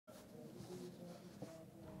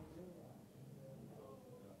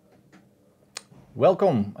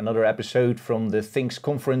Welcome, another episode from the Things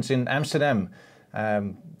Conference in Amsterdam.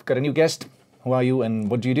 Got a new guest. Who are you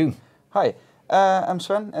and what do you do? Hi, I'm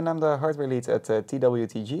Sven and I'm the hardware lead at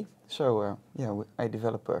TWTG. So I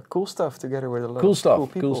develop cool stuff together with a lot of cool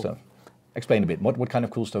people. Cool stuff. Explain a bit. What kind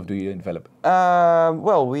of cool stuff do you develop?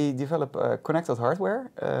 Well, we develop connected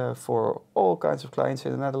hardware for all kinds of clients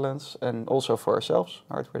in the Netherlands and also for ourselves,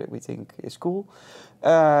 hardware that we think is cool.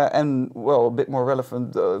 And well, a bit more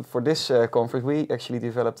relevant for this conference, we actually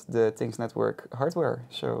developed the Things Network hardware,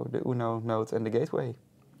 so the Uno node and the gateway.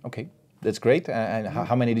 Okay, that's great. And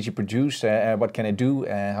how many did you produce? What can it do?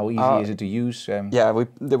 How easy is it to use?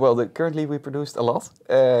 Currently we produced a lot.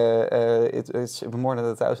 It's more than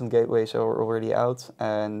 1,000 gateways are already out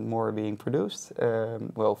and more being produced.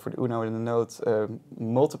 For the Uno and the Node,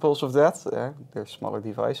 multiples of that. They're smaller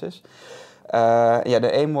devices.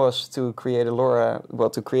 The aim was to create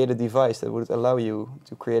to create a device that would allow you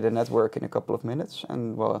to create a network in a couple of minutes.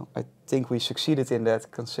 And well, I think we succeeded in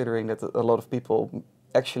that, considering that a lot of people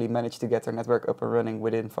actually managed to get their network up and running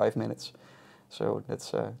within 5 minutes. So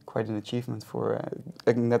that's quite an achievement for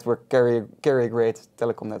a network carrier-grade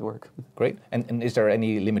telecom network. Great. And is there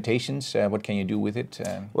any limitations? What can you do with it?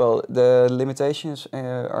 Well, the limitations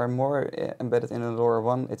are more embedded in the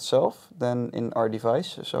LoRaWAN itself than in our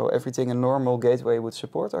device. So everything a normal gateway would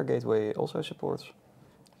support, our gateway also supports.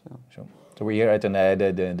 So we're here at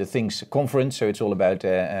the Things Conference, so it's all about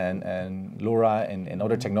LoRa and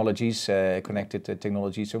other technologies, connected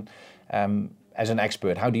technologies. So as an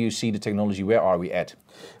expert, how do you see the technology? Where are we at?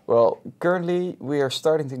 Well, currently we are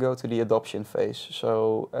starting to go to the adoption phase.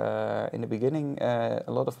 So in the beginning, a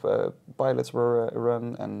lot of pilots were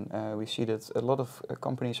run, and we see that a lot of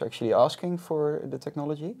companies are actually asking for the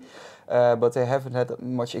technology, but they haven't had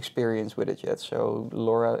much experience with it yet. So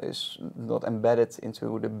LoRa is not embedded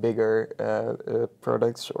into the bigger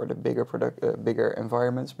products or the bigger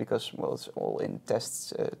environments because, well, it's all in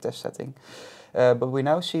test setting. But we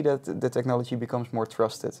now see that the technology becomes more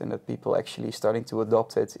trusted and that people actually starting to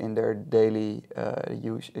adopt it in their daily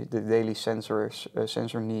use, the daily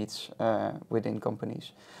sensor needs within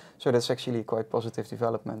companies. So that's actually quite positive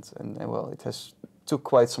development, and well, it has took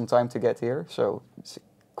quite some time to get here, so it's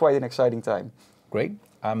quite an exciting time. Great.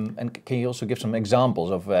 And can you also give some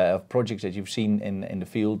examples of projects that you've seen in the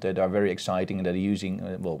field that are very exciting and that are using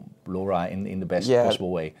LoRa in the best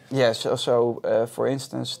possible way? Yeah. So for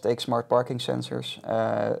instance, take smart parking sensors.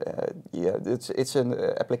 It's an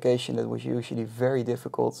application that was usually very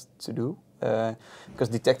difficult to do because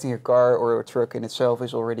detecting a car or a truck in itself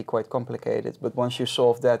is already quite complicated. But once you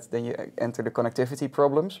solve that, then you enter the connectivity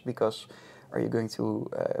problems because. Are you going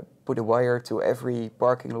to put a wire to every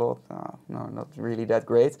parking lot? No, not really that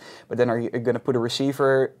great. But then are you going to put a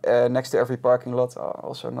receiver next to every parking lot?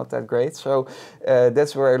 Also not that great. So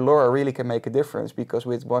that's where LoRa really can make a difference, because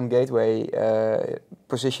with one gateway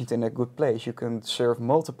positioned in a good place, you can serve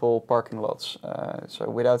multiple parking lots. So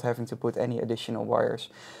without having to put any additional wires.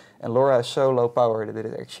 And LoRa is so low power that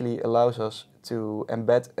it actually allows us to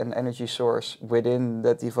embed an energy source within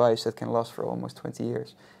that device that can last for almost 20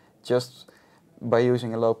 years. Just by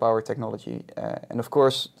using a low power technology. And of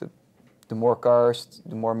course, the more cars,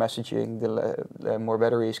 the more messaging, the more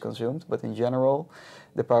battery is consumed. But in general,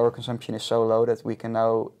 the power consumption is so low that we can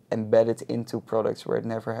now embed it into products where it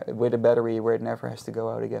never, with a battery where it never has to go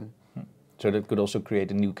out again. So that could also create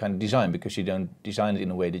a new kind of design, because you don't design it in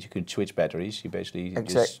a way that you could switch batteries. You basically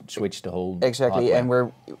just switch the whole hardware. And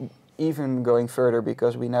we're even going further,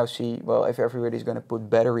 because we now see, well, if everybody's going to put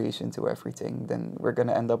batteries into everything, then we're going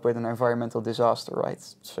to end up with an environmental disaster, right?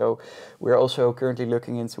 So we're also currently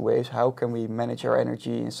looking into ways, how can we manage our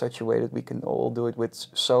energy in such a way that we can all do it with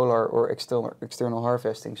solar or external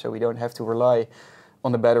harvesting, so we don't have to rely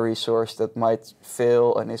on a battery source that might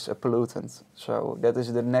fail and is a pollutant. So that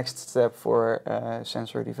is the next step for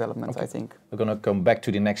sensor development, okay. I think. We're going to come back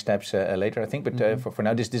to the next steps later, I think. But for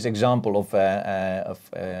now, this example of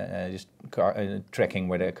just car tracking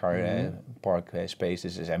where the car park space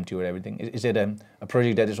is empty or everything. Is it a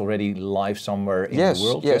project that is already live somewhere in the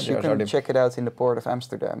world? Yes, you can check it out in the port of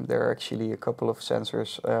Amsterdam. There are actually a couple of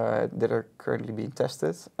sensors that are currently being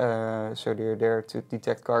tested. So they're there to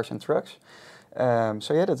detect cars and trucks.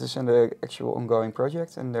 That is an actual ongoing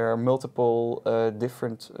project, and there are multiple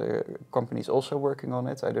different companies also working on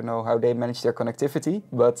it. I don't know how they manage their connectivity,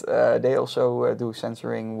 but they also do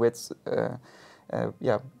sensoring with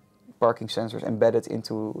parking sensors embedded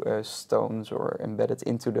into stones or embedded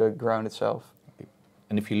into the ground itself.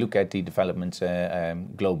 And if you look at the developments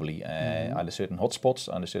globally, are there certain hotspots,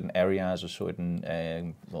 are there certain areas or certain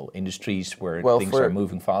industries where things are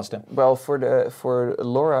moving faster? Well, for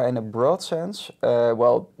LoRa in a broad sense,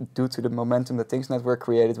 due to the momentum that Things Network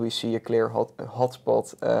created, we see a clear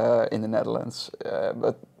hotspot in the Netherlands.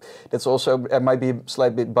 But that's also, I might be a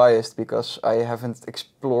slight bit biased because I haven't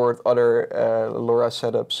explored other LoRa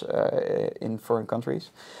setups in foreign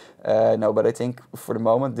countries. No, but I think for the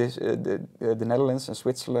moment, the Netherlands and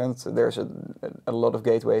Switzerland, there's a lot of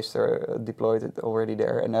gateways that are deployed already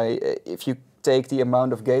there. And if you take the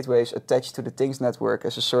amount of gateways attached to the Things Network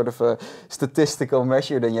as a sort of a statistical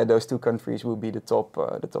measure, then yeah, those two countries will be the top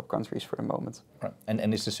countries for the moment. Right.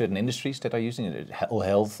 And is there certain industries that are using it, or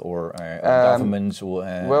health, or governments, or?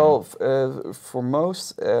 For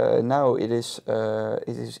most now it is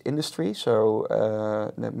industry. So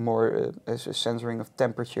more as a sensoring of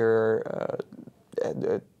temperature,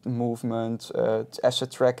 movement,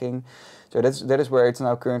 asset tracking. So that is where it's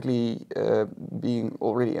now currently being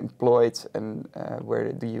already employed, and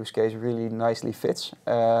where the use case really nicely fits.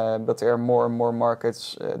 But there are more and more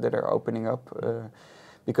markets that are opening up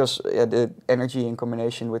because the energy in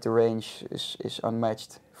combination with the range is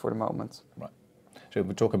unmatched for the moment. Right. So if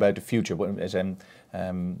we talk about the future,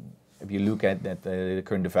 if you look at the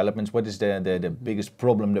current developments, what is the biggest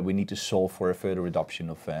problem that we need to solve for a further adoption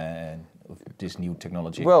of this new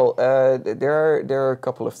technology? Well, there are a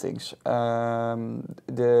couple of things. On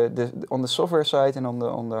the software side and on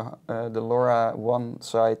the LoRaWAN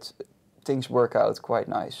side, things work out quite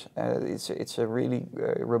nice. It's a really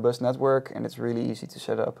robust network, and it's really easy to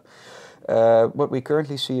set up. What we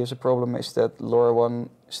currently see as a problem is that LoRaWAN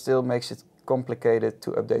still makes it complicated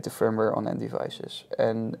to update the firmware on end devices.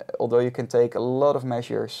 And although you can take a lot of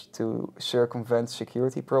measures to circumvent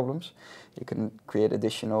security problems, you can create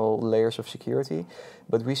additional layers of security,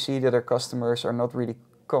 but we see that our customers are not really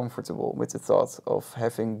comfortable with the thought of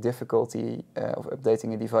having difficulty of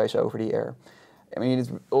updating a device over the air. I mean, it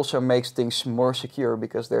also makes things more secure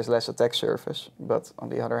because there's less attack surface. But on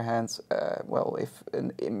the other hand, if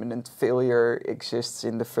an imminent failure exists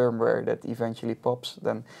in the firmware that eventually pops,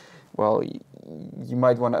 then, well, you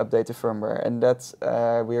might want to update the firmware. And that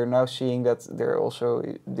we are now seeing that the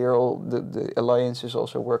alliance is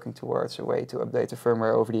also working towards a way to update the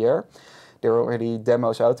firmware over the air. There are already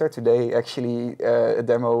demos out there. Today, actually, a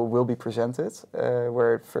demo will be presented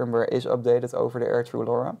where firmware is updated over the air through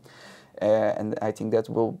LoRa. And I think that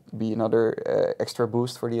will be another extra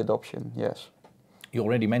boost for the adoption, yes. You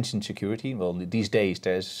already mentioned security. Well, these days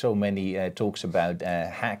there's so many talks about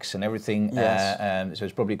hacks and everything. Yes. So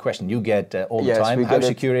it's probably a question you get all the time. How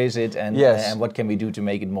secure is it, and what can we do to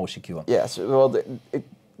make it more secure? Yes, well,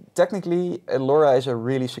 technically, LoRa is a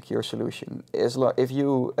really secure solution. If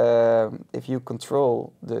you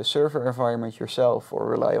control the server environment yourself or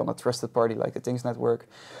rely on a trusted party like the Things Network,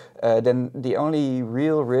 then the only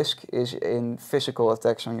real risk is in physical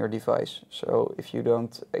attacks on your device. So if you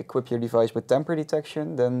don't equip your device with tamper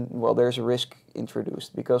detection, then, well, there's a risk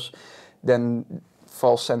introduced, because then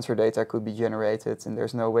false sensor data could be generated, and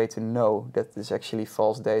there's no way to know that it's actually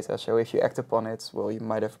false data. So if you act upon it, well, you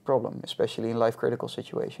might have a problem, especially in life-critical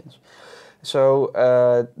situations. So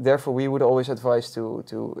therefore, we would always advise to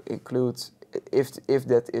include, if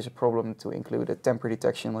that is a problem, to include a tamper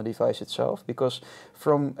detection on the device itself, because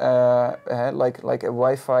from like a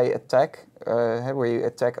Wi-Fi attack, where you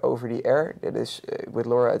attack over the air, that is with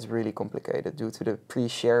LoRa it's really complicated due to the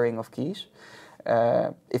pre-sharing of keys.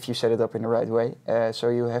 If you set it up in the right way. So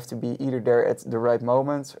you have to be either there at the right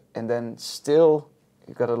moment, and then still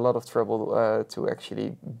you've got a lot of trouble to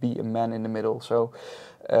actually be a man in the middle. So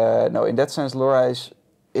no, in that sense, LoRa is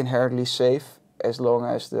inherently safe as long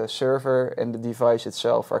as the server and the device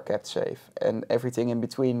itself are kept safe. And everything in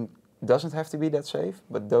between doesn't have to be that safe,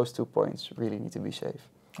 but those 2 points really need to be safe.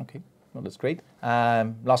 Okay. Well, that's great.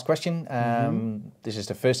 Last question. This is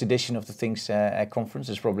the first edition of the Things conference.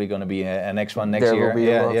 There's probably going to be a next one next year. There will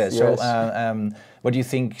be a lot, yes. So, what do you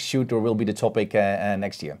think should or will be the topic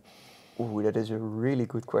next year? Ooh, that is a really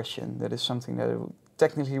good question. That is something that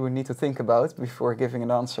technically we need to think about before giving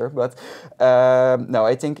an answer. But no,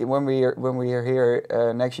 I think when we are here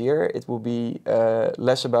next year, it will be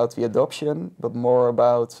less about the adoption, but more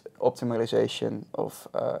about optimization of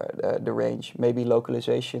the range, maybe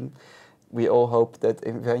localization. We all hope that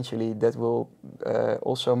eventually that will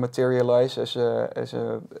also materialize as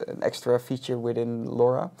an extra feature within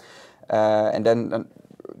LoRa, and then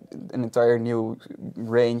an entire new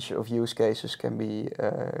range of use cases can be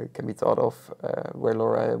thought of where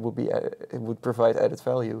LoRa would provide added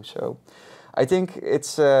value. So I think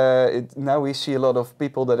it's now we see a lot of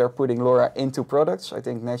people that are putting LoRa into products. I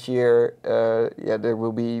think next year, yeah, there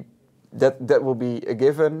will be that will be a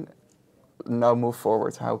given. Now move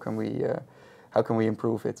forward. How can we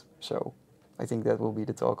improve it? So I think that will be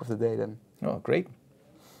the talk of the day then. Oh, great.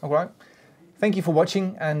 All right. Thank you for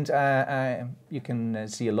watching, and you can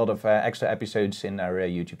see a lot of extra episodes in our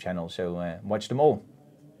YouTube channel. So watch them all.